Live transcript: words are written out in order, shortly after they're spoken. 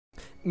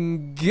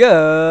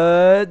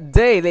Good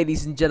day,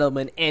 ladies and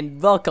gentlemen,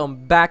 and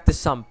welcome back to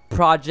some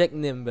Project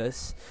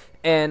Nimbus.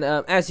 And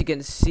as you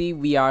can see,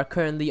 we are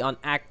currently on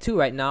Act 2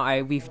 right now.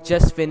 We've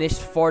just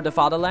finished For the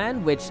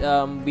Fatherland, which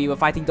we were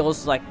fighting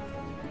those like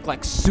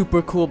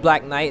super cool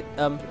Black Knight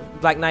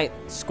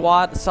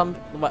squad,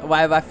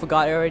 whatever, I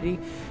forgot already.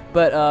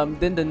 But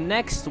then the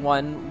next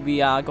one,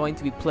 we are going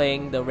to be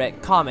playing the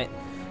Red Comet.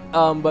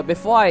 But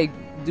before I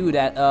do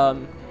that,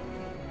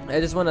 I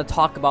just want to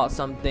talk about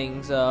some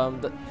things. I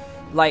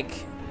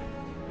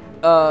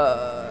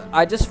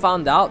just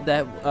found out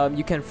that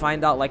you can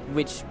find out like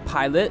which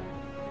pilot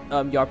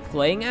you're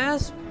playing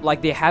as.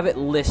 Like they have it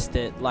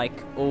listed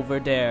like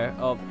over there.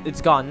 It's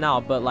gone now,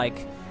 but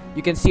like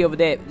you can see over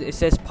there it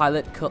says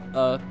pilot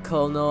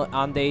Colonel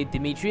Andrei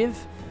Dmitriev,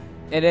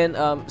 and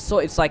then so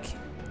it's like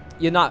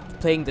you're not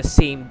playing the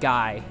same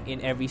guy in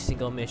every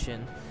single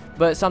mission.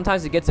 But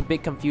sometimes it gets a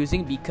bit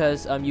confusing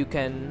because you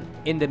can,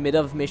 in the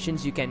middle of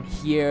missions, you can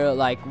hear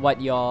like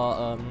what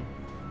your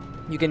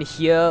you can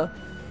hear.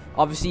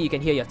 Obviously, you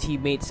can hear your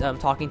teammates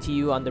talking to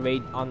you on the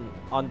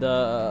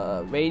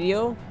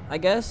radio, I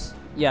guess.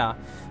 Yeah.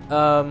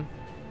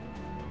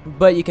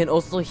 But you can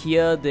also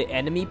hear the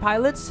enemy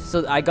pilots.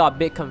 So I got a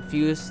bit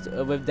confused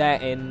with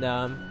that in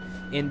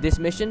this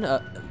mission.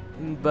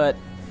 But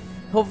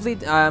hopefully,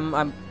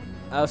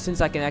 since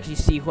I can actually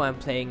see who I'm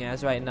playing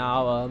as right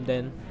now,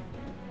 then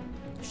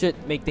should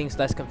make things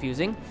less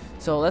confusing.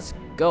 So let's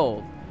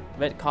go,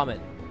 Red Comet.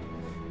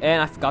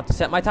 And I forgot to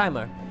set my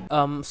timer.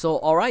 So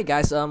alright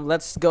guys,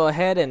 let's go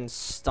ahead and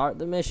start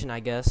the mission, I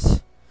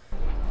guess.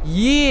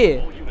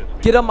 Yeah!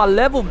 Get on my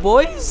level,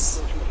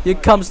 boys! Here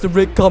comes the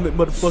Red Comet,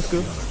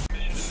 motherfucker.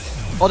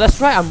 Oh,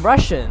 that's right, I'm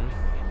Russian.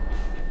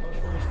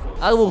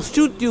 I will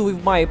shoot you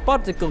with my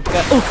particle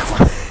gun.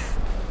 Oh,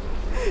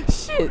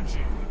 shit.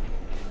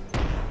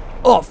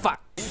 Oh, fuck.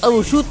 I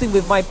will shoot you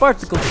with my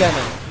particle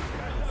cannon.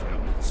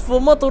 It's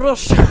for Motor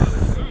Russia.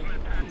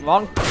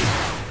 Wrong.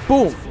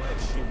 Boom.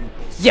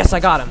 Yes, I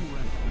got him.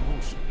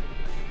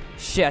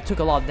 Shit, I took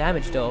a lot of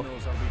damage though.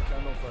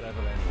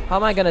 How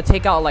am I gonna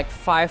take out like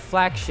 5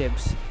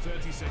 flagships?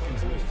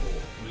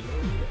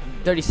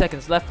 30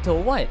 seconds left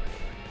till what?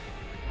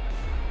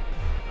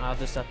 I'll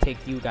just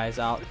take you guys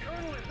out.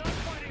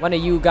 One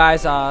of you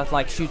guys are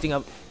like shooting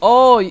up.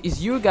 Oh,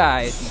 it's you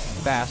guys,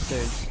 you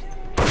bastards.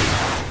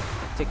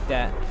 Take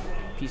that,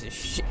 piece of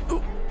shit.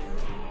 Ooh.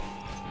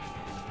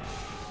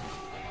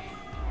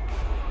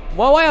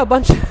 Why are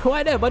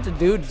there a bunch of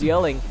dudes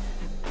yelling?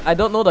 I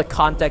don't know the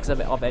context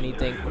of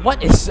anything.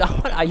 What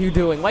are you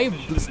doing? Why are you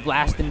just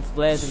blasting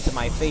flares into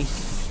my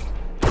face?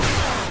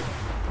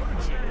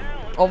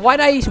 Oh, why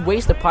did I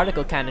waste the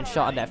particle cannon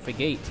shot on that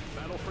frigate?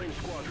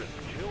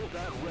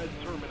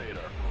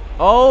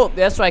 Oh,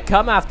 that's right.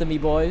 Come after me,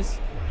 boys.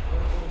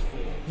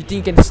 You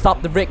think you can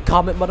stop the Red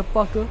Comet,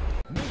 motherfucker?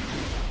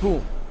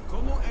 Boom.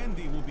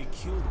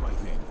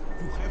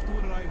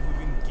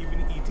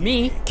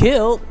 Me?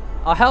 Killed?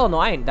 Oh, hell no,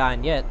 I ain't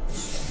dying yet.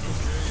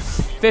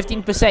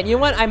 15%. You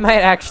know what? I might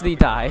actually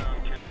die.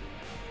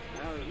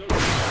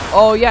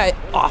 Oh yeah.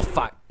 Oh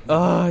fuck.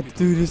 Oh,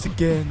 do this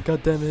again.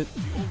 God damn it.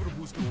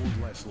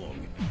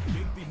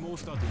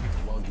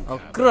 Oh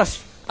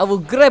crush. I will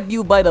grab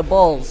you by the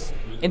balls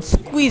and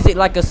squeeze it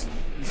like a.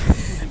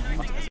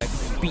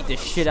 Beat the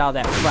shit out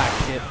of that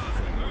flagship.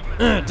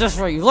 Just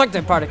right. You like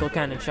that particle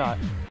cannon shot.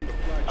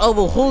 I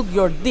will hold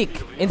your dick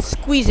and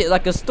squeeze it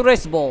like a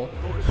stress ball.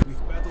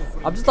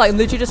 I'm just like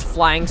literally just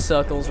flying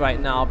circles right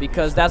now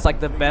because that's like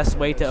the best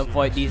way to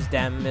avoid these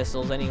damn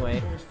missiles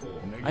anyway.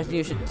 I think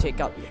you should take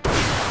out.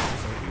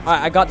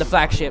 Alright, I got the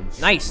flagship.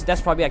 Nice.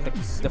 That's probably like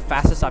the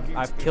fastest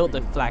I've killed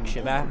the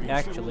flagship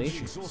actually.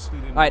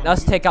 Alright,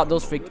 let's take out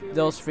those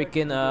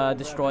freaking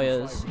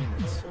destroyers.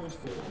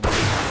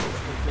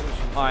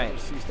 Alright,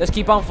 let's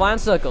keep on flying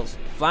circles.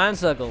 Flying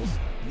circles.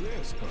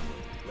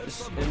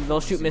 And they'll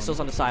shoot missiles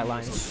on the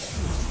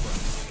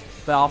sidelines.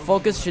 But our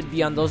focus should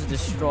be on those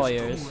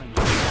destroyers.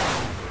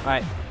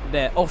 Alright,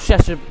 there. Oh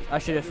shit, I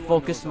should have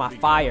focused my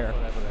fire.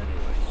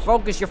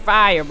 Focus your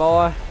fire,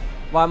 boy.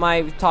 Why am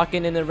I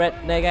talking in a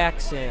redneck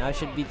accent? I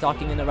should be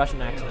talking in a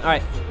Russian accent.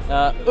 Alright,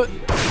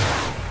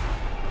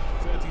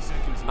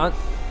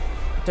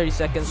 30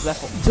 seconds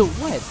left. Till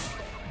what?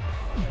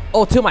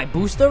 Oh, till my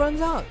booster runs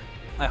out?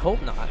 I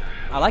hope not.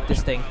 I like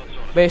this thing.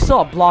 But it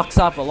sort of blocks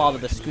up a lot of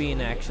the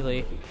screen,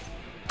 actually.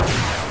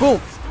 Boom!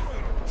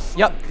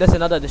 Yep, that's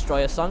another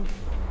destroyer sunk.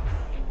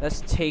 Let's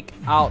take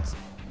out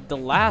the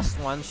last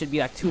one. Should be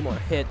like 2 more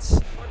hits.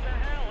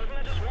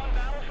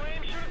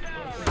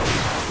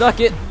 Suck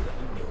it.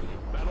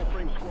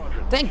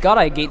 Thank God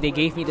they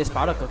gave me this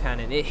particle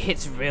cannon. It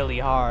hits really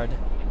hard.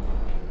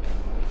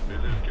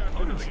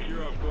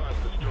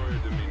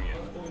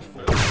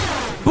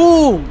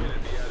 Boom!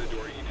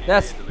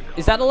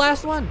 Is that the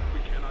last one?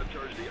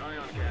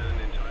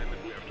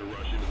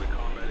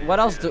 What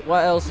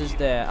else is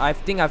there? I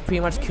think I've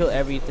pretty much killed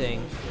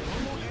everything.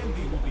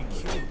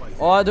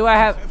 Or do I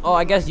have? Oh,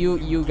 I guess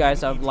you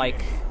guys are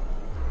like.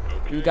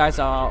 You guys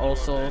are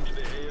also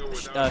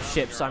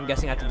ships, so I'm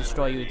guessing I have to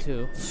destroy you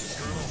too.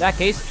 In that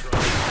case,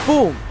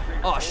 boom!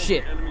 Oh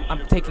shit!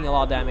 I'm taking a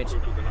lot of damage.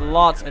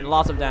 Lots and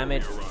lots of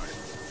damage.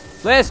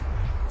 Flares!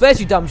 Flares,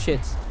 you dumb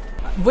shits!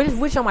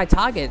 Which are my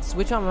targets?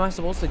 Which one am I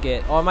supposed to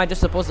get? Or am I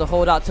just supposed to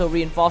hold out till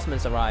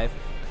reinforcements arrive?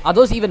 Are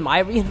those even my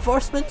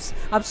reinforcements?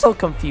 I'm so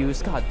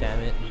confused. God damn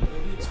it.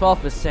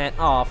 12%.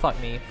 Oh, fuck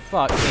me.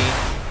 Fuck me.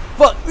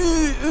 Fuck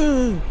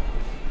me!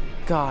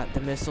 God, the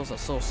missiles are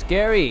so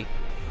scary.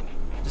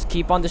 Just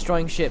keep on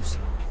destroying ships.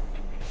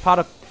 Part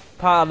of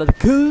the...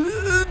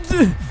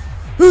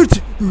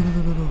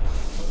 No.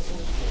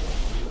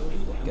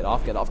 Get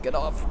off, get off, get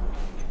off.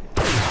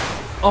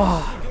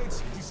 Oh.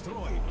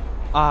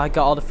 I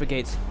got all the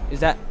frigates. Is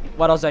that...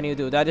 What else do I need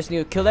to do? Do I just need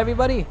to kill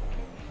everybody?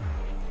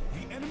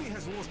 The enemy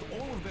has lost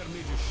all of their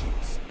major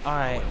ships.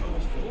 Alright.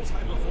 Those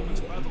high-performance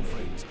battle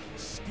frames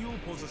still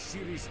pose a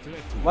serious threat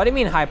to What do you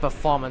mean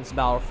high-performance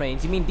battle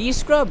frames? You mean these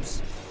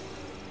scrubs?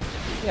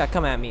 Yeah,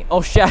 come at me.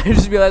 Oh shit, I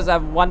just realized I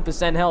have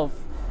 1% health.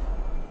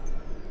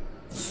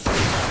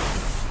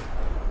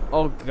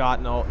 Oh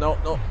god, no, no,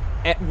 no.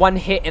 At one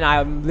hit and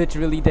I'm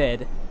literally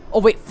dead.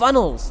 Oh wait,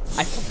 funnels!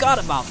 I forgot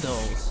about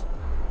those.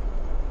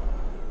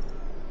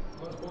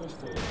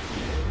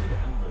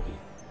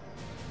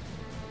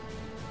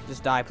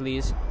 Just die,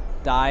 please.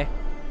 Die.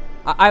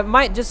 I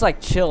might just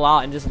like chill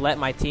out and just let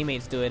my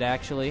teammates do it,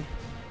 actually.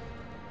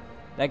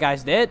 That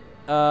guy's dead.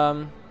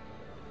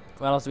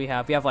 What else do we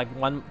have? We have like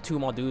 2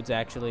 more dudes,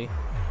 actually.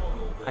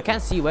 I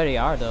can't see where they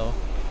are, though.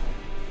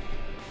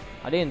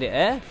 Are they in the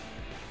air?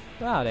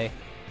 Where are they?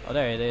 Oh,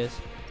 there it is.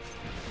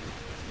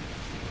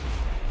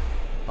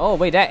 Oh,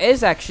 wait, that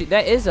is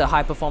a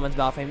high-performance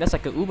battle frame. That's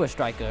like an Uber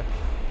Striker.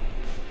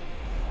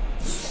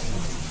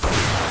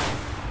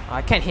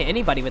 I can't hit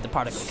anybody with the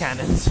particle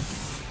cannons.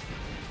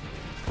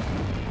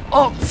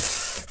 Oh!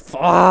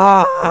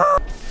 Fuck!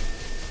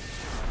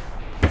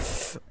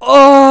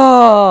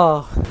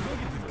 Oh!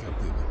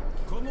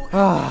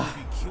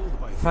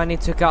 Finally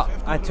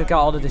I took out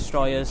all the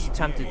destroyers.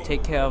 Time to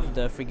take care of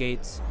the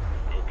frigates.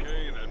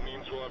 Okay, that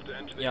means we'll have to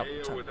enter the Yep,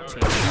 AO without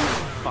take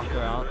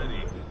fucker out.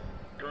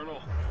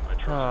 Colonel, I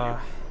trust you.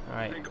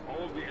 Alright. Think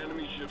all of the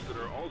enemy ships that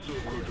are also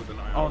equipped with an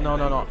ion. Oh no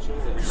no no!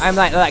 I'm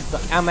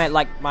at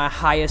like my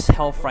highest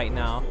health right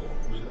now.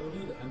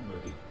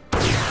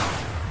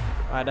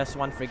 Alright, that's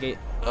 1 frigate.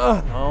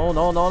 Ugh, no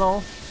no no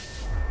no!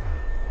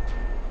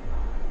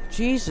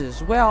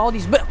 Jesus, where are all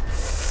these?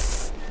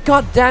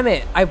 God damn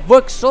it! I've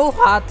worked so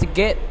hard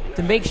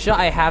to make sure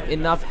I have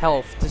enough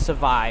health to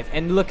survive.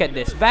 And look at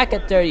this, back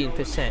at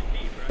 13%,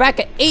 back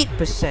at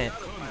 8%.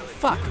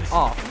 Fuck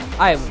off!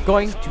 I am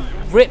going to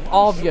rip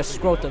all of your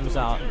scrotums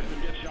out.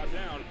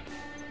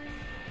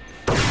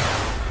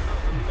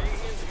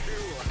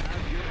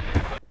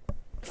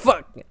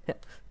 Fuck!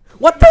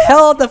 What the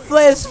hell are the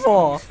flares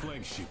for?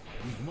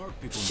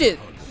 Shit!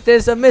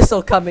 There's a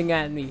missile coming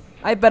at me.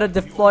 I better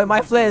deploy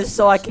my flares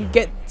so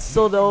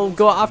they'll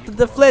go after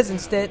the flares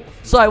instead,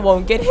 so I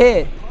won't get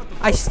hit.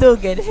 I still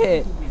get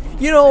hit.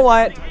 You know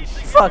what?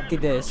 Fuck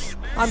this.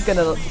 I'm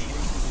gonna.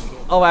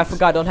 Oh, I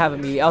forgot I don't have a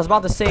melee. I was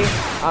about to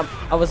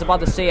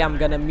say I'm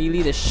gonna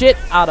melee the shit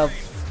out of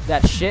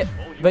that shit,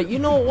 but you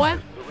know what?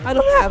 I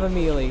don't have a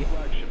melee.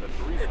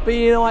 But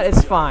you know what?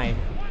 It's fine.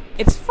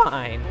 It's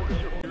fine.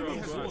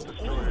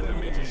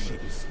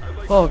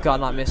 Oh god,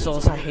 not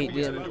missiles. I hate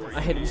them.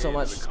 I hate them so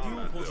much.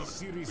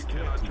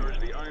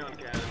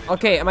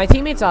 Okay, my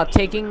teammates are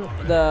taking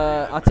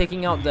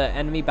out the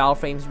enemy battle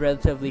frames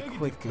relatively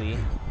quickly.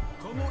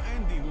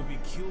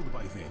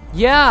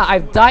 Yeah,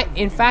 I've died.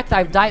 In fact,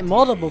 I've died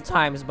multiple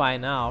times by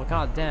now.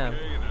 God damn.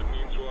 Okay, that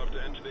means we'll have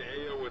to enter the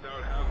AO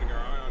without having our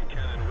ion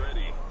cannon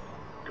ready.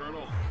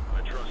 Colonel,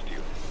 I trust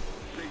you.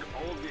 Think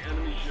all of the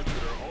enemy ships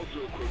that are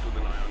also equipped with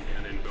an ion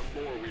cannon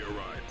before we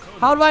arrive.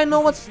 How do I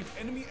know what's...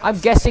 I'm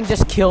guessing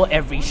just kill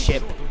every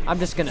ship. I'm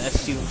just gonna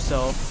assume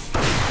so.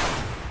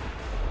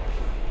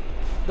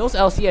 Those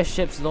LCS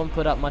ships don't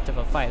put up much of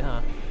a fight,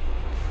 huh?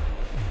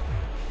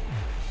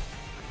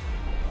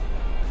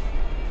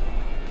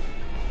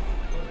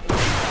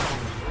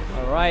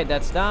 Alright,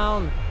 that's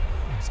down.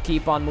 Let's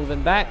keep on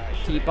moving back.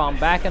 Keep on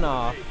backing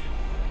off.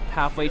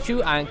 Halfway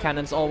through, iron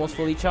cannon's almost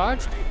fully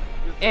charged.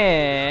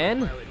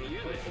 And...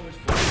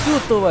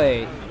 shoot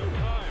away.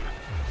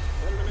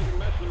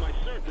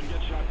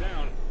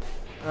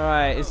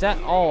 Alright, is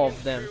that all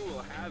of them?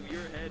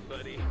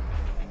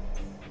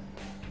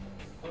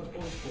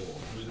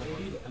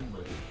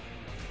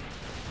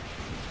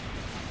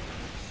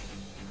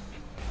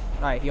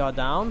 Alright, you're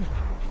down.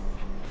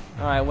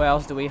 Alright, what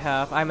else do we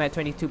have? I'm at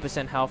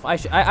 22% health.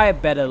 I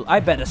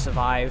better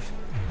survive.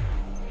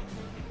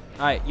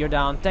 Alright, you're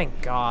down.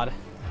 Thank God.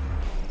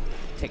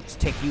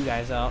 Take you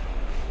guys out.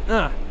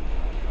 I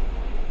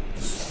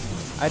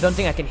don't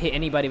think I can hit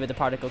anybody with the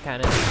particle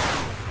cannon.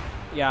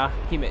 Yeah,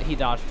 he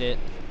dodged it.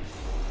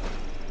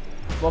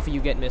 Both of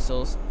you get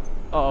missiles.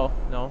 Uh-oh.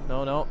 No,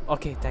 no, no.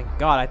 Okay, thank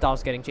God. I thought I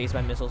was getting chased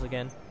by missiles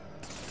again.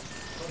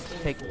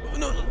 Take...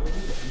 No.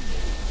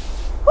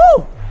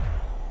 Woo!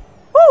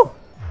 Woo!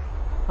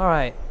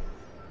 Alright.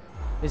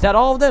 Is that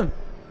all of them?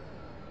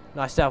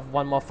 No, I still have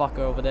one more fucker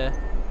over there.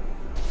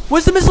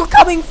 Where's the missile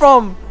coming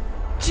from?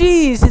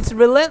 Jeez, it's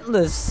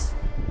relentless.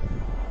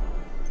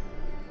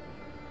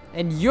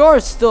 And you're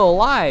still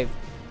alive.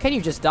 Can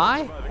you just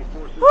die? Surviving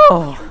forces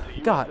Oh, retreat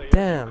to god USA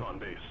damn. recon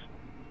base.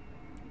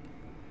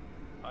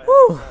 I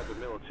Whew. have the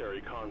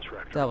military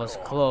contractor That was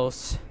call.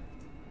 close.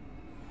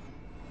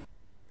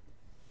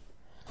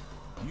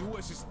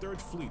 US's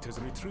Third Fleet has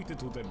retreated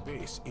to their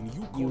base in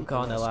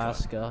Yukon,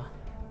 Alaska. Alaska.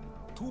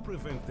 To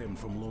prevent them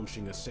from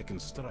launching a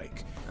second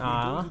strike, they're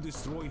Uh-huh. going to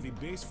destroy the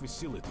base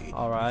facility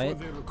Alright.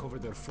 before they recover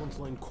their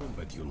frontline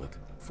combat unit,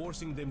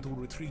 forcing them to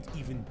retreat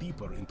even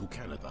deeper into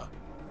Canada.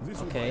 This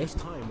will buy Okay. us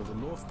time on the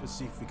North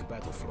Pacific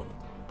battlefront.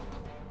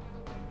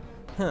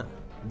 Huh.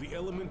 The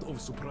element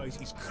of surprise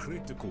is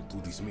critical to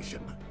this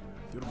mission.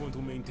 You're going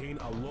to maintain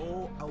a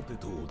low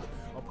altitude,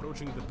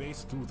 approaching the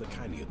base through the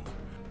canyon.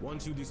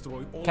 Once you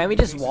destroy all Can we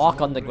the just base's walk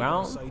on the long-range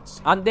ground?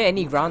 sites, Aren't there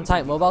any you ground can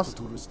type be mobiles?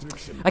 to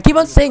restriction. I keep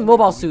on saying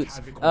mobile Wreak suits.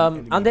 havoc on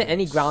the Aren't there enemy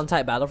any base. ground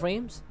type battle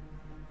frames?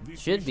 This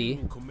Should mission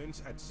be. will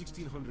commence at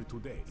 1600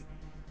 today.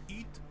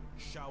 Eat,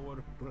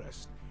 shower,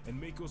 rest, and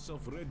make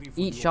yourself ready for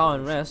Eat, the shower,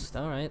 and operation. rest.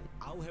 Alright.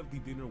 I'll have the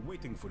dinner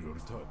waiting for your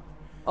return.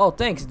 Oh,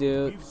 thanks,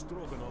 dude. Beef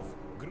stroganoff,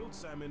 grilled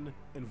salmon,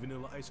 and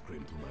vanilla ice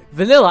cream tonight.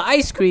 Vanilla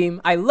ice cream.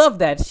 I love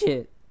that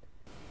shit.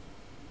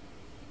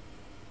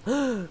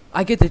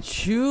 I get to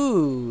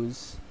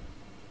choose.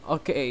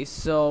 Okay,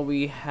 so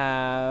we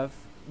have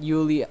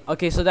Yulia.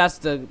 Okay, so that's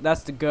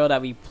the girl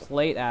that we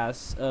played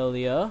as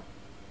earlier,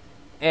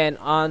 and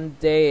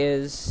Ande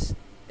is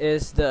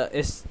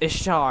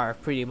Ishtar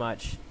pretty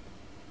much.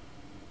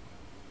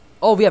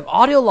 Oh, we have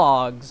audio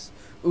logs.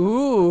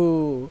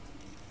 Ooh,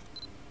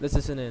 let's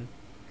listen in.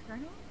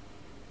 Colonel?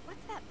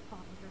 What's that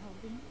bottle you're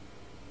holding?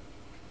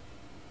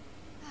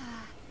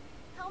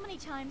 How many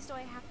times do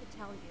I have to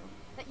tell you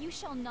that you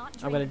shall not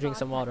drink I'm gonna drink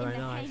some vodka water in right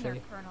the now, hangar,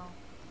 actually. Colonel.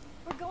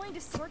 We're going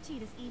to sortie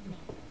this evening.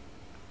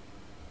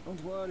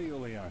 Don't worry,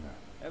 Juliana.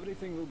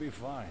 Everything will be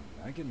fine.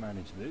 I can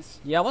manage this.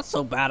 Yeah, what's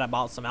so bad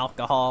about some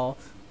alcohol?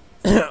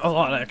 A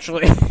lot,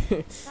 actually.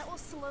 That will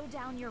slow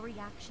down your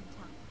reaction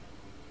time.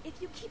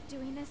 If you keep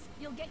doing this,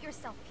 you'll get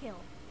yourself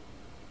killed.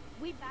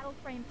 We battle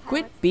frame pilots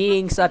Quit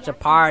being have to such a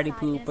react party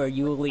inside in a pooper, split second,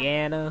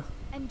 Juliana.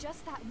 and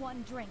just that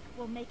one drink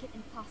will make it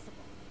impossible.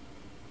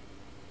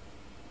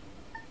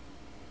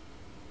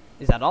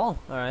 Is that all?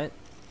 Alright.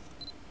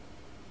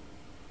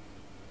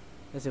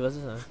 Let's see, what's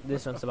this one?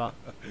 This one's about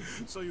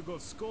So you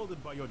got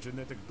scolded by your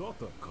genetic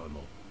daughter,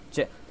 Colonel.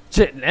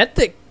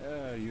 genetic.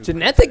 You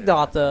Genetic could say that,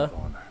 daughter.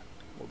 Anton.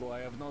 Although I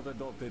have not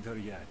adopted her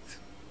yet.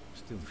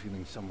 Still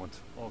feeling somewhat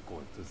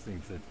awkward to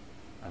think that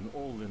I'm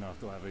old enough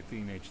to have a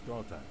teenage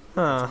daughter.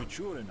 Huh. That's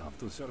mature enough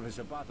to serve as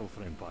a battle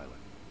frame pilot.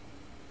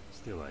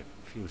 Still, I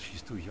feel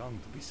she's too young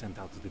to be sent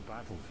out to the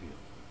battlefield.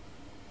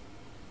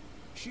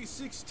 She's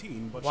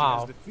 16, but Wow. she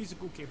has the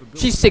physical capability.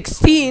 She's of an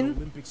 16?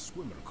 Olympic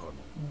swimmer, Colonel.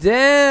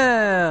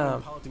 Damn. Her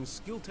piloting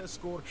skill test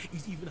score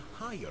is even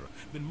higher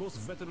than most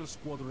veteran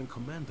squadron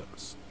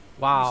commanders.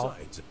 Wow.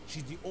 Besides,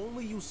 she's the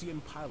only UCN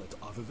pilot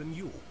other than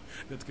you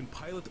that can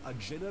pilot a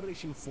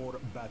Generation 4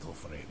 battle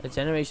frame. A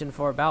Generation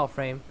 4 battle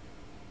frame.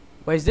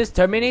 Wait, is this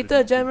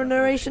Terminator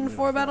Generation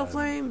 4 battle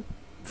frame?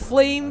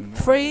 Frame?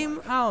 I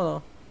don't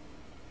know.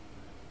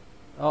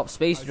 Oh,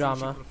 space I think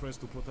drama. she prefers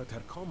to protect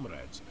her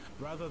comrades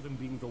rather than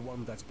being the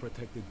one that's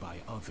protected by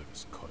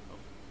others, Colonel.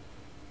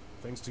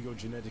 Thanks to your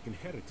genetic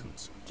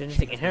inheritance. Genetic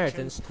she has the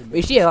inheritance. chance to Is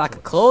make she this like a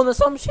choice. clone or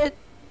some shit?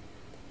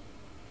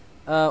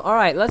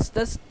 Alright, let's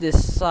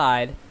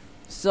decide.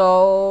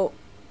 So,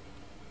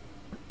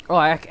 oh,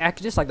 I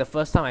just like the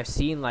first time I've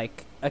seen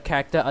like a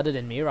character other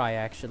than Mirai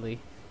actually.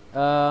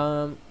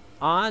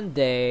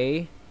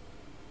 Ande,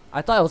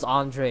 I thought it was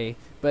Andre,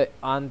 but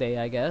Ande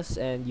I guess,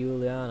 and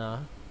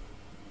Juliana.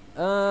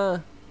 I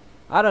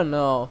don't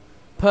know.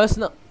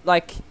 Personal,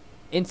 like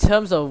in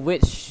terms of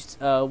which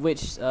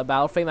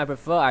battle frame I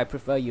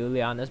prefer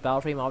Juliana's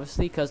battle frame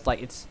obviously, cause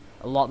like it's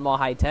a lot more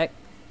high tech.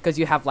 Cause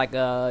you have like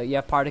you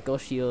have particle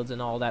shields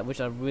and all that,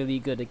 which are really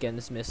good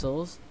against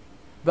missiles.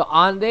 But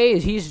Ande,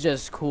 he's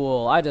just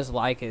cool. I just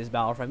like his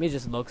battle frame. He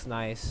just looks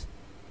nice.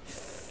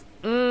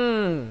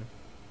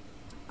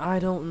 I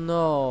don't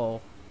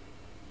know.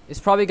 It's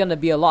probably gonna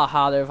be a lot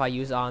harder if I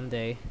use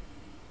Ande.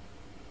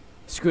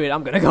 Screw it,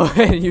 I'm gonna go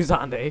ahead and use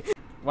Ande.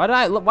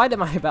 Why did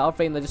my battle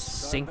frame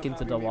just sink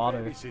into the water?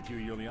 Babysit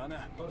you,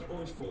 Juliana. I'm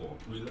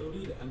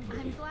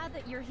glad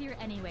that you're here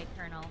anyway,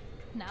 Colonel.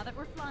 Now that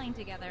we're flying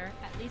together,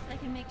 at least I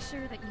can make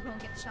sure that you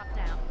won't get shot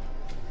down.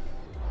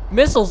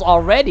 Missiles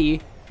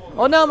already?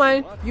 Oh no,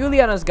 man.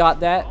 Juliana's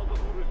got that.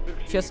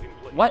 Just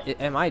what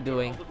am I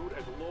doing? Altitude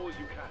as low as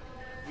you can.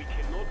 We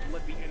cannot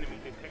let the enemy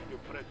detect your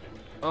presence.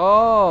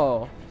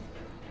 Oh.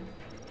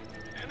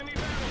 Enemy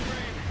battle frame.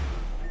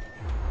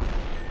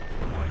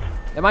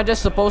 Am I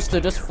just supposed to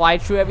just fly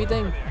through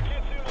everything? I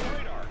can't see on the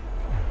radar.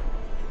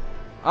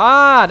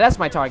 Ah, that's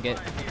my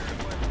target.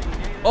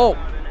 Oh.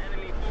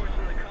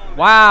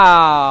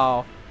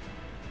 Wow.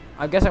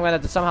 I guess I'm gonna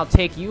have to somehow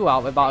take you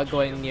out without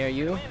going near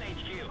you.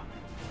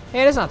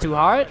 Hey, that's not too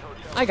hard.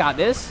 I got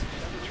this.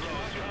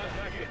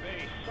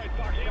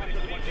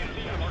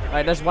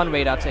 Alright, that's one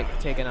radar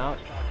taken out.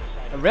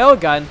 A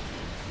railgun?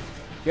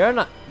 You're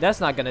not. That's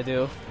not gonna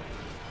do.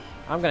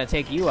 I'm gonna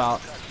take you out.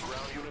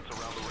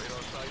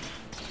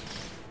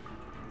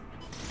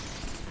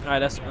 Alright,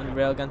 that's one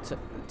railgun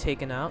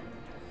taken out.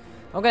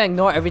 I'm gonna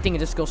ignore everything and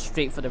just go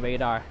straight for the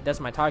radar. That's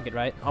my target,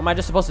 right? Or am I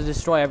just supposed to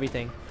destroy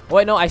everything? Oh,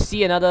 wait, no, I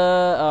see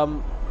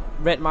another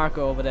red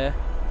marker over there.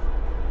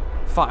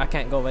 Fuck, I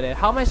can't go over there.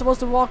 How am I supposed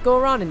to go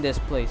around in this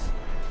place?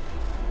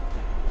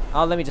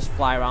 Oh, let me just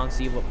fly around,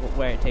 see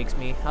where it takes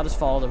me. I'll just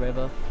follow the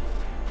river.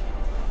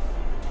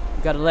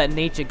 You gotta let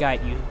nature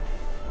guide you.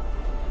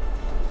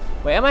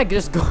 Wait, am I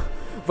just go?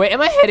 Wait,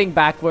 am I heading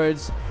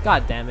backwards?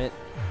 God damn it!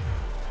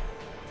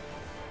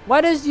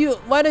 Why does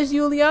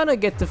Juliana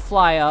get to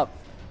fly up?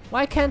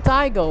 Why can't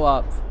I go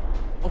up?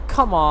 Oh,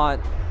 come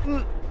on!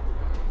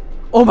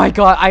 Oh my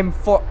god,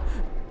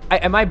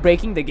 am I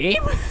breaking the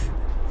game?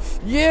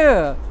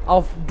 Yeah,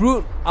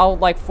 I'll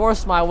like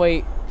force my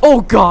way.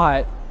 Oh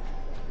god.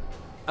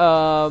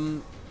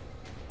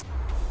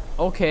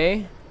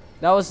 Okay,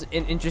 that was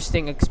an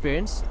interesting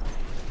experience.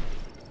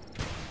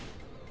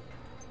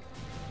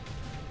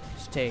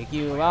 Just take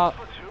you out.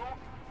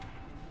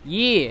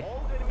 Yeah.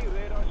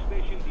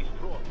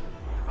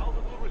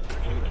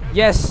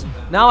 Yes,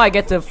 now I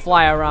get to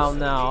fly around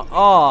now.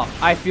 Oh,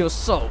 I feel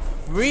so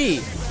free.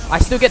 I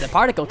still get the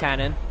particle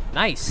cannon.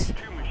 Nice.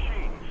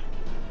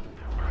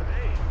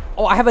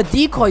 Oh, I have a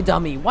decoy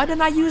dummy. Why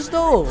didn't I use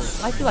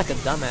those? I feel like a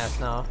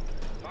dumbass now.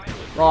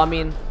 Well, I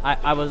mean,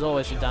 I was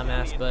always a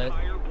dumbass, but...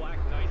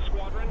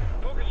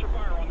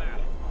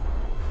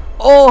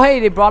 Oh, hey,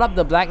 they brought up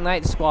the Black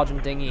Knight Squadron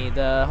thingy.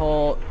 The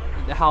whole...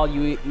 How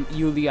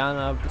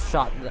Juliana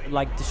shot,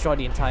 like, destroyed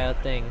the entire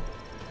thing.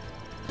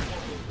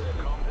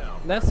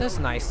 That's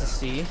nice to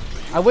see.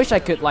 I wish I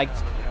could, like...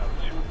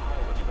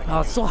 Oh,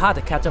 it's so hard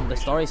to catch up with the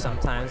story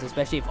sometimes,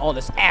 especially if all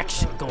this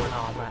action going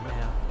on right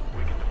now.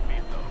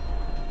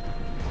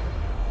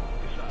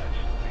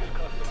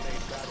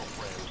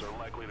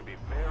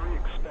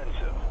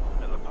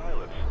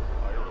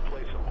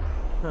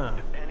 Huh.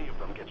 If any of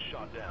them get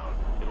shot down,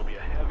 it'll be a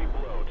heavy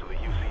blow to the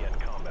UCN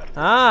combat.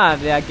 Ah,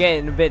 they are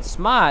getting a bit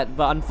smart,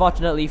 but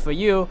unfortunately for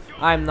you,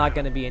 I'm not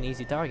gonna be an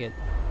easy target.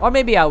 Or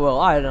maybe I will,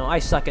 I don't know, I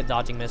suck at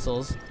dodging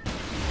missiles.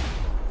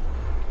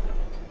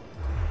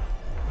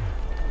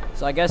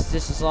 So I guess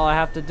this is all I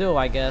have to do,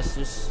 I guess.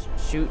 Just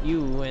shoot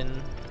you and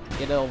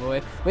get it over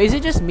with. Wait, is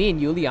it just me and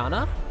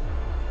Juliana?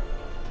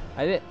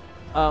 I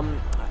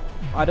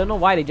don't know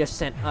why they just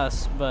sent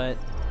us, but...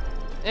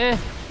 I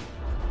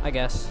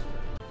guess.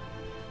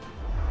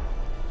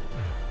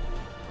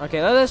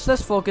 Okay,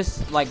 let's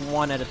focus like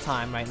one at a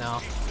time right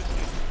now.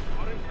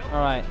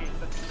 Alright.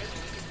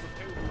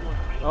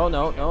 Oh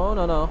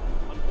no.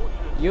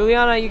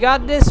 Juliana, you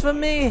got this for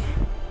me?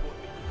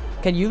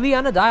 Can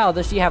Juliana die or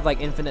does she have like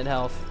infinite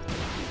health?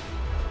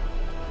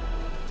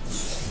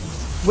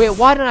 Wait,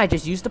 why didn't I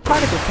just use the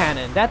particle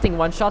cannon? That thing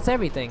one-shots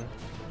everything.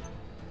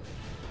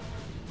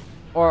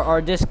 Or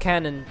this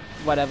cannon,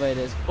 whatever it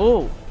is.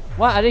 Oh,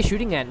 what are they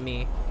shooting at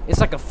me? It's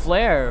like a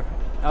flare.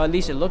 Or at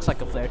least it looks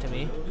like a flare to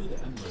me.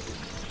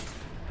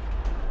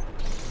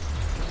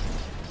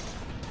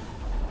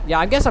 Yeah,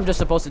 I guess I'm just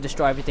supposed to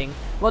destroy everything.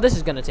 Well, this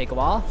is gonna take a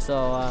while,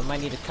 so I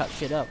might need to cut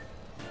shit up.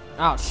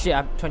 Oh shit, I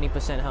have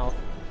 20% health.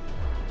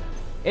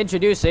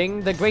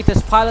 Introducing the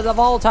greatest pilot of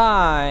all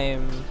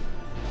time.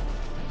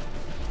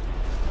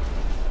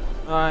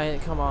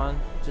 Alright, come on.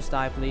 Just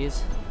die,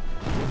 please.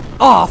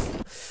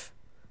 Off!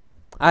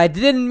 I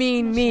didn't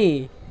mean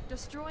me.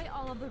 Destroy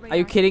all of the Are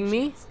you kidding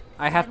me?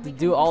 I have to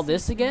do all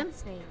this again?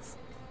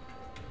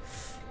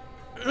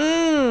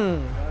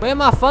 Where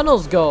my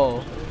funnels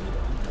go?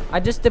 I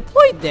just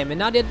deployed them and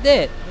now they're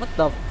dead. What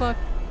the fuck?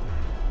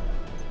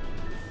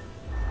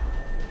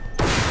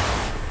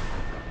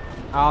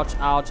 Ouch,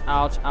 ouch,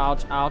 ouch,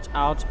 ouch, ouch,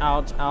 ouch,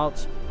 ouch,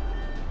 ouch.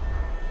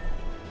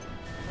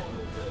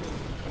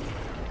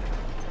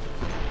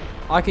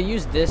 I could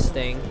use this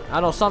thing. I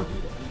don't know,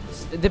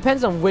 it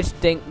depends on which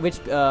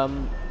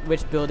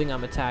building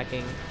I'm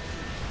attacking.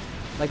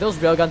 Like those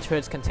railgun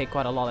turrets can take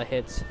quite a lot of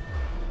hits.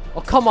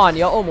 Oh come on,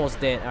 you're almost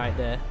dead right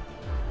there.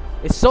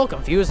 It's so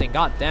confusing,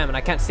 god damn, and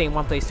I can't stay in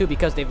one place too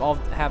because they've all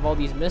have all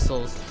these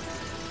missiles.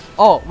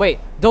 Oh wait,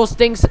 those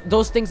things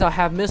that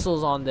have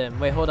missiles on them.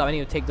 Wait, hold up, I need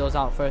to take those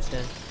out first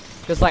then.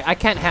 Cause like I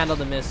can't handle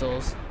the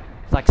missiles.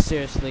 Like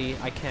seriously,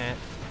 I can't.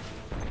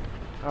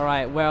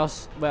 Alright, where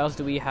else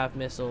do we have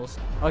missiles?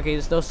 Okay,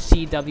 there's those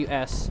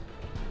CWS.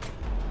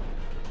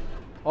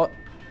 Oh,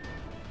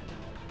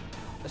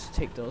 let's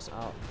take those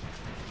out.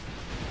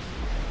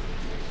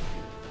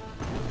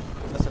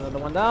 That's another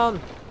one down.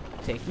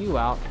 Take you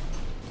out.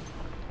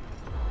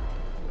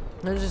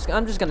 I'm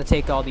just gonna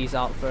take all these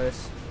out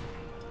first.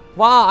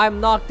 Wow,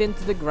 I'm knocked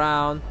into the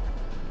ground.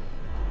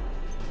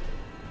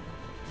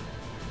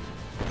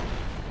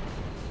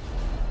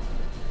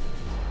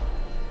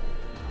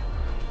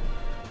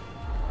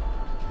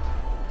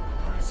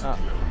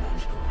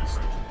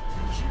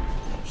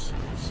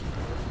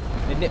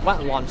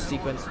 What launch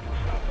sequence?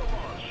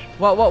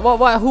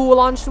 What? Who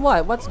launched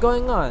what? What's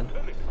going on?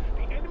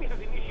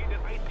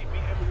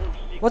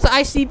 What's the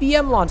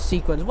ICBM launch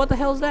sequence? What the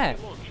hell is that?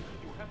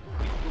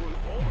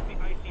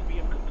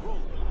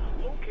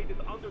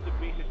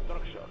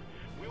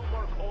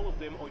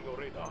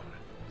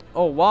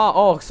 Oh wow.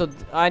 Oh, so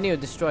I need to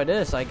destroy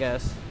this, I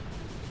guess.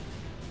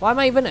 Why am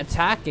I even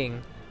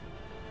attacking?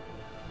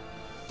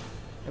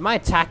 Am I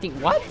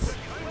attacking? What?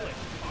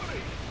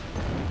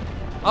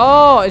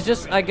 Oh, it's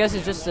just, I guess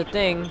it's just a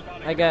thing,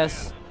 I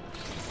guess.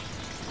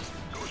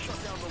 Go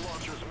shut down the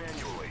launchers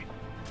manually.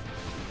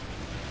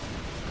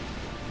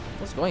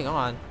 What's going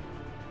on?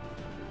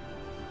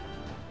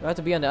 Do I have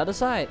to be on the other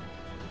side?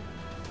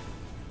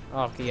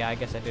 Okay, yeah, I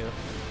guess I do.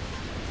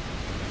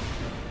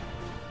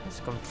 It's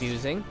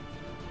confusing.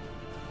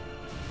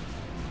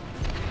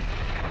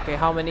 Okay,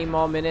 how many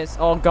more minutes?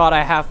 Oh god,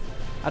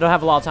 I don't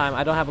have a lot of time.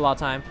 I don't have a lot of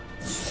time.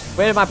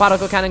 Where did my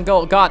particle cannon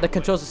go? God, the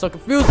controls are so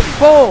confusing.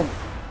 Boom!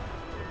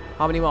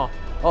 How many more?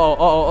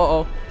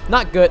 Oh.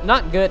 Not good,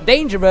 not good.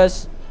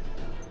 Dangerous.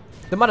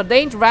 The amount of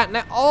danger right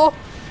now. Oh!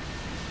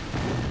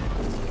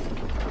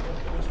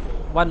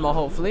 One more,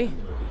 hopefully.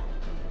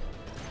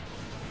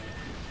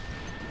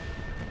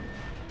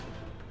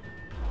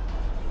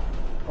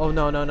 Oh,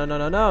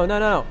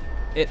 no.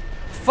 It.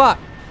 Fuck!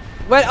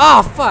 Wait,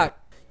 oh, fuck!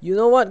 You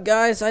know what,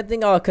 guys? I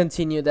think I'll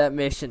continue that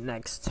mission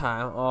next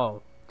time.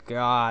 Oh,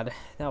 God.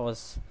 That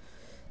was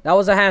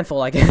a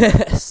handful, I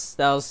guess.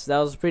 that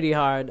was pretty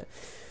hard.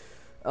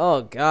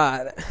 Oh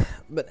god.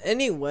 But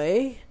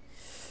anyway,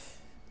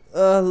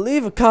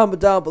 leave a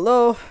comment down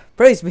below.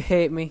 Praise me,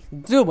 hate me,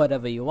 do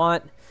whatever you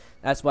want.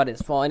 That's what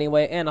it's for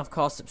anyway. And of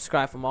course,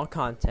 subscribe for more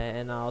content.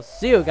 And I'll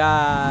see you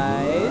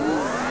guys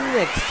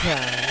next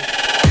time.